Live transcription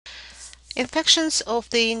Infections of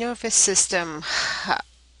the nervous system.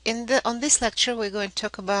 On this lecture, we're going to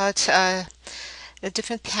talk about the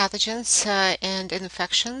different pathogens and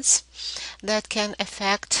infections that can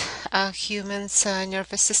affect humans'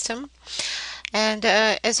 nervous system. And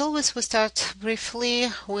as always, we start briefly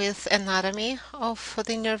with anatomy of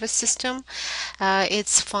the nervous system,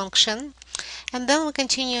 its function, and then we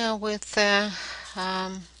continue with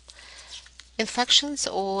infections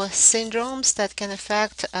or syndromes that can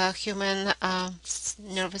affect human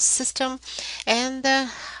nervous system and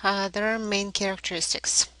their main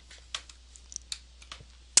characteristics.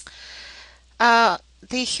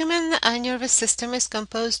 The human nervous system is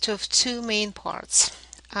composed of two main parts.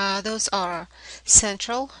 Those are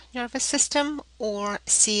central nervous system or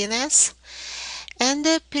CNS and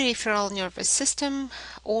the peripheral nervous system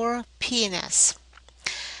or PNS.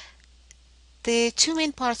 The two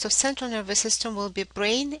main parts of central nervous system will be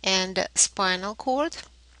brain and spinal cord.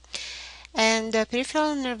 And the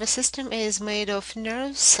peripheral nervous system is made of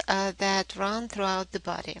nerves that run throughout the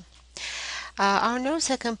body. Our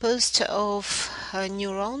nerves are composed of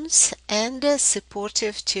neurons and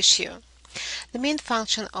supportive tissue. The main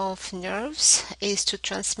function of nerves is to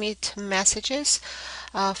transmit messages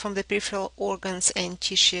from the peripheral organs and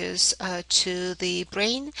tissues to the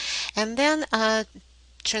brain, and then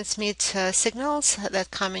transmit signals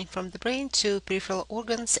that coming from the brain to peripheral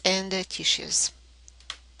organs and tissues.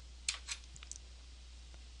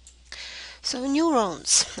 So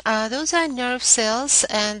neurons, those are nerve cells,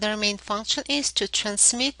 and their main function is to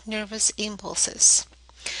transmit nervous impulses.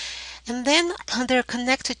 And then they're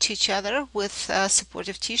connected to each other with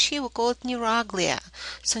supportive tissue. We call it neuroglia.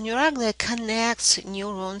 So neuroglia connects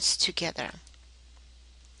neurons together.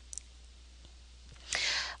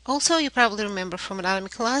 Also, you probably remember from anatomy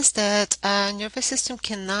class that nervous system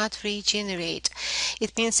cannot regenerate.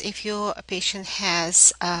 It means if your patient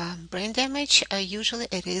has brain damage, usually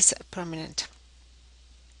it is permanent.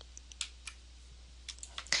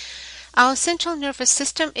 Our central nervous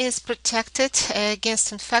system is protected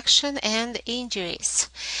against infection and injuries.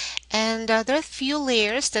 And there are few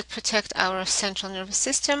layers that protect our central nervous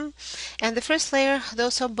system. And the first layer,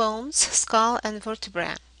 those are bones, skull, and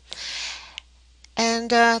vertebrae. And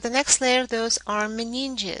the next layer, those are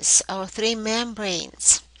meninges, or three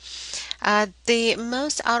membranes. The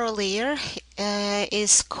most outer layer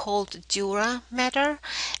is called dura mater,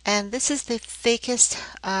 and this is the thickest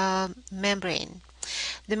membrane.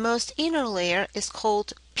 The most inner layer is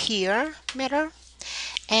called pia mater,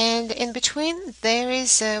 and in between there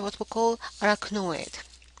is what we call arachnoid.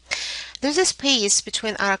 There's a space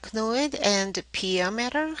between arachnoid and pia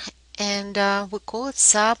mater, and we call it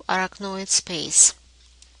subarachnoid space.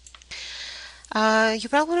 You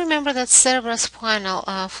probably remember that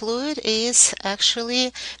cerebrospinal fluid is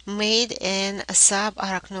actually made in a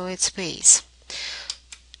subarachnoid space.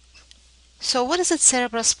 So what is a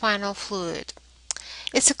cerebrospinal fluid?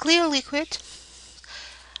 It's a clear liquid.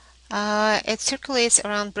 It circulates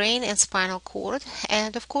around brain and spinal cord,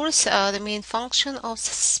 and of course the main function of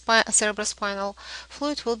cerebrospinal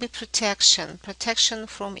fluid will be protection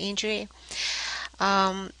from injury.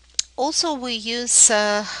 Also, we use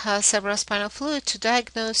cerebrospinal fluid to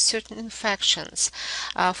diagnose certain infections,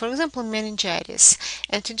 for example, meningitis.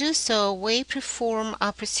 And to do so, we perform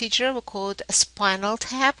a procedure we call it a spinal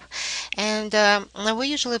tap, and we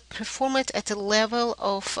usually perform it at a level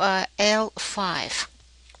of L5.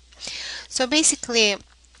 So basically,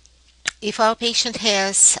 if our patient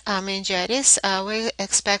has meningitis, we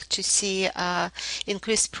expect to see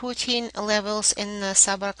increased protein levels in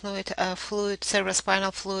subarachnoid fluid,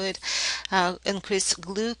 cerebrospinal fluid, increased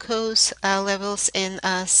glucose levels in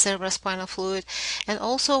cerebrospinal fluid, and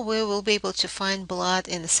also we will be able to find blood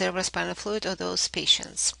in the cerebrospinal fluid of those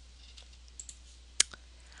patients.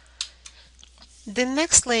 The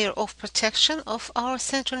next layer of protection of our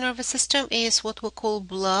central nervous system is what we call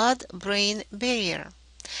blood-brain barrier.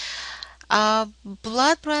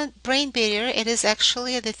 Blood-brain barrier, it is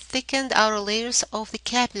actually the thickened outer layers of the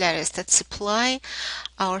capillaries that supply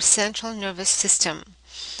our central nervous system.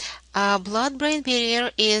 Blood-brain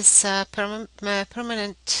barrier is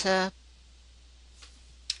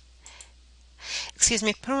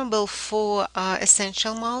permeable for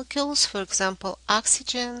essential molecules, for example,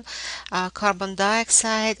 oxygen, carbon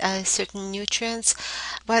dioxide, certain nutrients,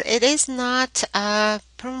 but it is not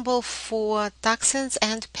permeable for toxins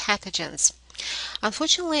and pathogens.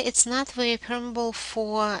 Unfortunately, it's not very permeable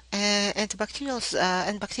for antibacterials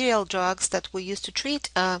and bacterial drugs that we use to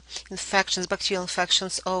treat bacterial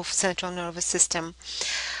infections of central nervous system.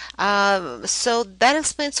 So that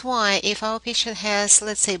explains why if our patient has,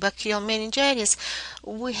 let's say, bacterial meningitis,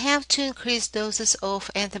 we have to increase doses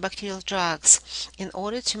of antibacterial drugs in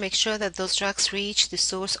order to make sure that those drugs reach the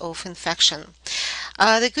source of infection.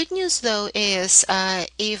 The good news though is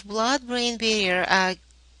if blood-brain barrier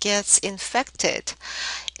gets infected,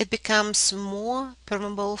 it becomes more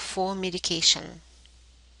permeable for medication.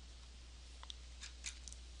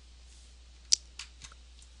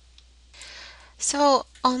 So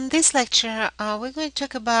on this lecture, we're going to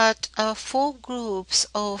talk about four groups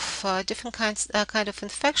of different kind of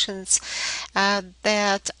infections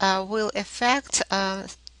that will affect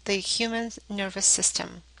the human nervous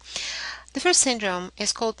system. The first syndrome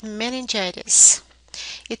is called meningitis.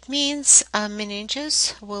 It means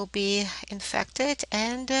meninges will be infected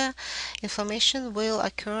and inflammation will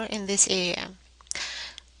occur in this area.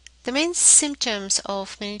 The main symptoms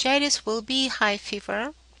of meningitis will be high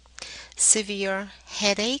fever, severe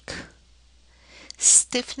headache,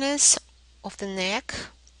 stiffness of the neck.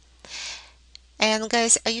 And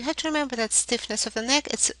guys, you have to remember that stiffness of the neck,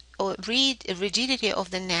 it's rigidity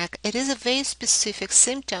of the neck. It is a very specific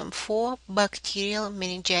symptom for bacterial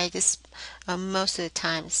meningitis most of the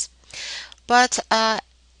times. But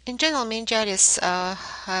in general, meningitis,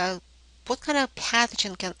 what kind of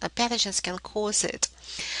pathogens can cause it?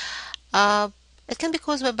 It can be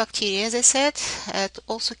caused by bacteria, as I said. It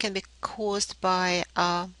also can be caused by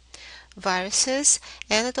viruses,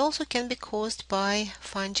 and it also can be caused by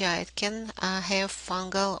fungi. It can have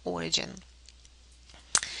fungal origin.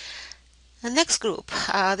 The next group,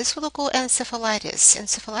 this is what we call encephalitis.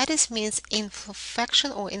 Encephalitis means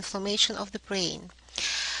infection or inflammation of the brain.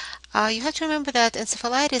 You have to remember that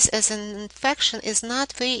encephalitis as an infection is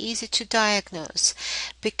not very easy to diagnose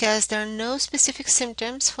because there are no specific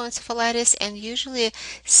symptoms for encephalitis, and usually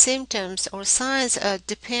symptoms or signs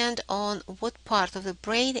depend on what part of the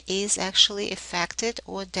brain is actually affected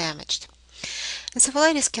or damaged.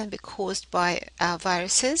 Encephalitis can be caused by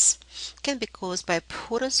viruses, can be caused by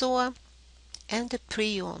protozoa and the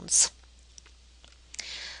prions.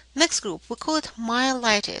 Next group, we call it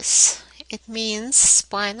myelitis. It means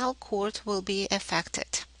spinal cord will be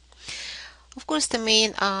affected. Of course, the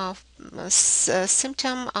main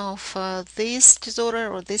symptom of this disorder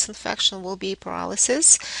or this infection will be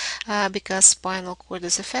paralysis because spinal cord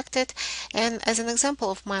is affected. And as an example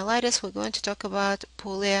of myelitis, we're going to talk about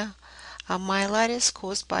poliomyelitis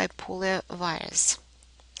caused by poliovirus.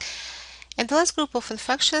 And the last group of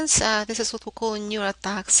infections, this is what we call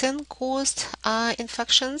neurotoxin-caused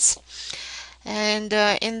infections. And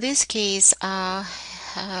in this case,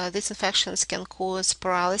 these infections can cause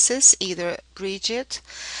paralysis, either rigid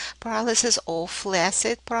paralysis or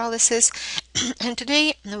flaccid paralysis. And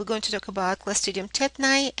today we're going to talk about Clostridium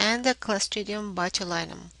tetani and the Clostridium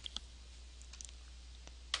botulinum.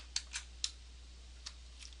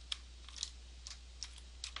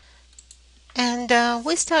 And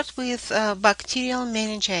we start with bacterial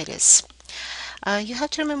meningitis. You have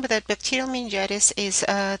to remember that bacterial meningitis is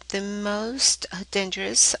the most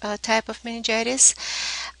dangerous type of meningitis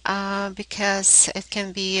because it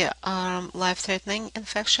can be life-threatening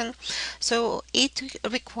infection. So it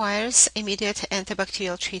requires immediate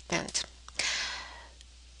antibacterial treatment.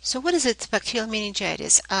 So what is it, bacterial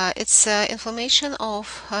meningitis? It's inflammation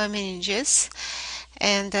of meninges.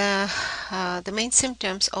 And the main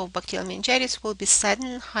symptoms of bacterial meningitis will be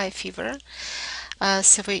sudden high fever,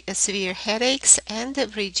 severe headaches, and the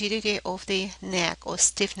rigidity of the neck or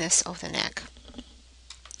stiffness of the neck.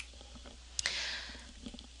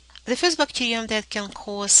 The first bacterium that can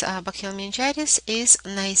cause bacterial meningitis is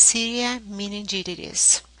Neisseria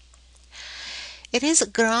meningitidis. It is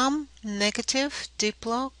gram-negative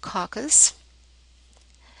diplococcus.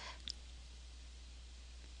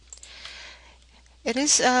 It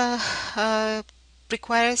is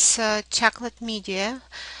requires chocolate media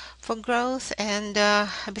for growth, and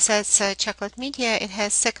besides chocolate media, it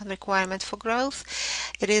has second requirement for growth.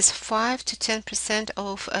 It is 5 to 10%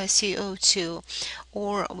 of CO2,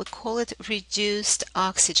 or we call it reduced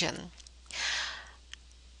oxygen.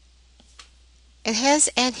 It has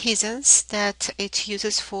adhesins that it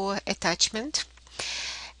uses for attachment.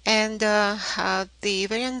 And the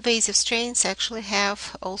very invasive strains actually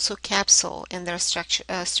have also capsule in their structure,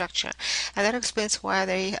 and that explains why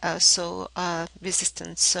they are so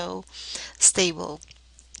resistant, so stable.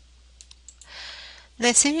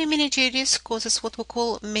 Neisseria meningitidis causes what we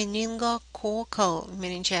call meningococcal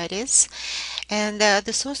meningitis, and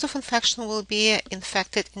the source of infection will be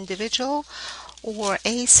infected individual or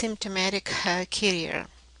asymptomatic carrier.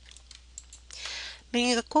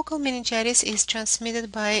 Meningococcal meningitis is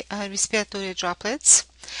transmitted by respiratory droplets,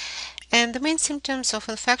 And the main symptoms of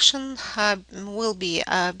infection will be,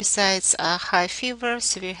 besides high fever,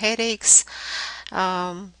 severe headaches,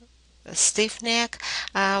 um, stiff neck.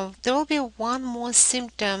 There will be one more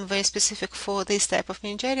symptom very specific for this type of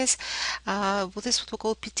meningitis. This is what we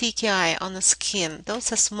call petechiae on the skin.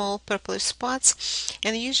 Those are small purplish spots,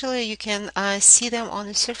 and usually you can see them on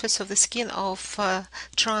the surface of the skin of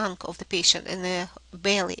trunk of the patient in the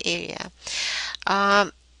belly area.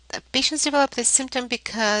 Patients develop this symptom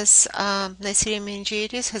because Neisseria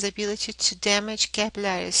meningitis has the ability to damage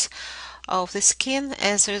capillaries of the skin.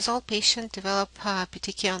 As a result, patients develop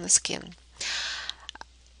petechiae on the skin.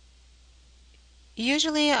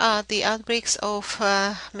 Usually, the outbreaks of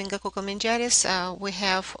meningococcal meningitis we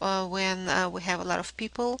have when we have a lot of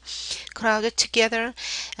people crowded together,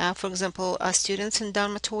 for example, students in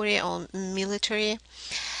dormitory or military.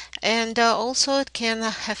 And also it can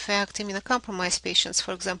affect immunocompromised patients,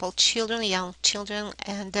 for example, children, young children,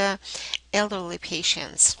 and elderly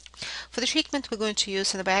patients. For the treatment, we're going to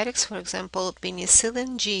use antibiotics, for example,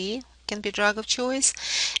 penicillin G can be a drug of choice,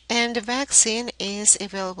 and a vaccine is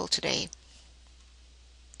available today.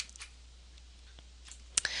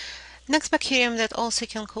 Next bacterium that also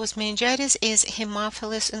can cause meningitis is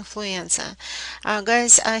Haemophilus influenza.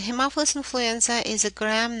 Guys, Haemophilus influenza is a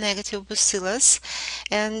gram-negative bacillus,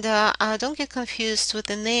 and don't get confused with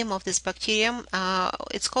the name of this bacterium.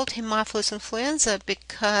 It's called Haemophilus influenza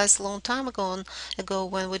because a long time ago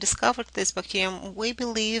when we discovered this bacterium, we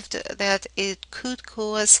believed that it could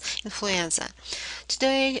cause influenza.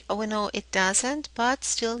 Today we know it doesn't, but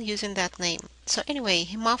still using that name. So anyway,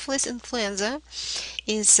 Haemophilus influenza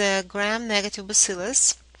is a gram-negative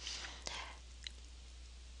bacillus.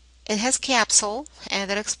 It has capsule, and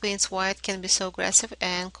that explains why it can be so aggressive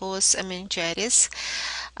and cause meningitis.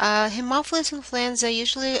 Haemophilus influenza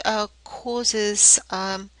usually causes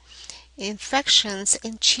infections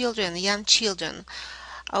in children, young children.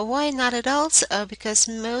 Why not adults? Because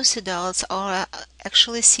most adults are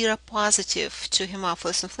actually seropositive to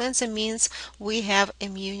Haemophilus influenza, means we have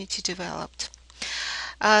immunity developed.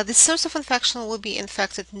 The source of infection will be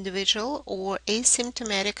infected individual or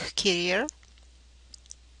asymptomatic carrier.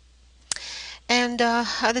 And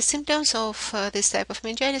the symptoms of this type of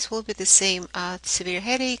meningitis will be the same: severe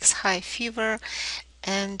headaches, high fever,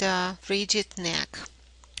 and rigid neck.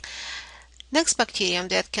 Next bacterium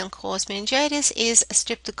that can cause meningitis is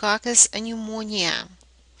Streptococcus pneumoniae.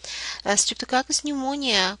 Streptococcus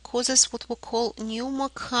pneumoniae causes what we call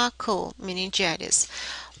pneumococcal meningitis.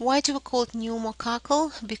 Why do we call it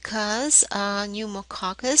pneumococcal? Because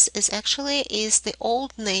pneumococcus is the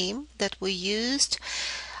old name that we used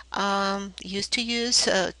to use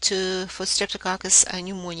for Streptococcus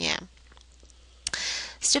pneumoniae.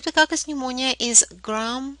 Streptococcus pneumoniae is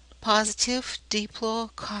gram-positive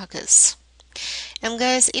diplococcus. And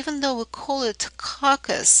guys, even though we call it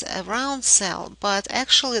coccus, a round cell, but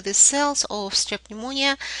actually the cells of strep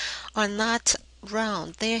pneumonia are not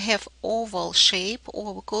round. They have oval shape,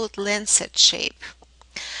 or we call it lancet shape.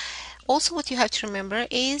 Also, what you have to remember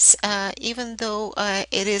is even though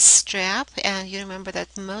it is strep, and you remember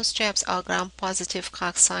that most streps are gram-positive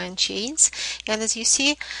coccyne chains, and as you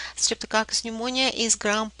see, Streptococcus pneumonia is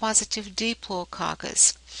gram-positive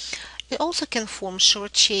diplococcus. It also can form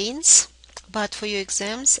short chains, but for your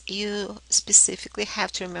exams, you specifically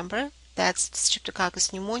have to remember that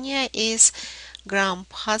Streptococcus pneumonia is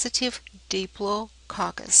gram-positive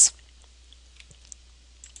diplococcus.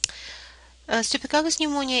 Streptococcus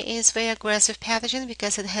pneumonia is very aggressive pathogen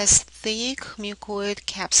because it has thick mucoid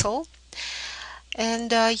capsule,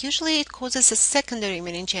 and usually it causes a secondary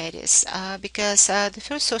meningitis because the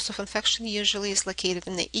first source of infection usually is located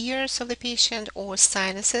in the ears of the patient or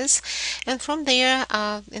sinuses, and from there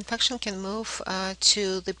infection can move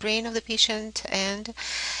to the brain of the patient and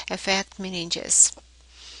affect meninges.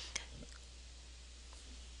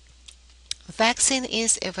 Vaccine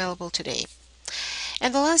is available today.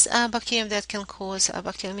 And the last bacterium that can cause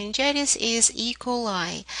bacterial meningitis is E.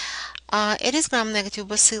 coli. It is gram-negative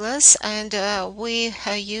bacillus, and we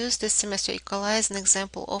use this semester E. coli as an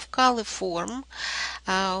example of coliform,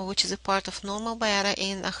 which is a part of normal biota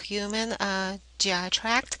in a human GI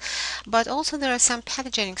tract. But also there are some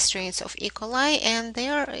pathogenic strains of E. coli, and they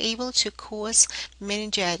are able to cause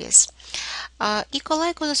meningitis. E.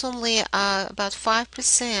 coli causes only about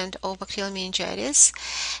 5% of bacterial meningitis,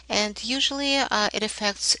 and usually it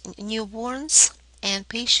affects newborns and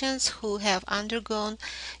patients who have undergone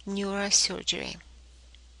neurosurgery.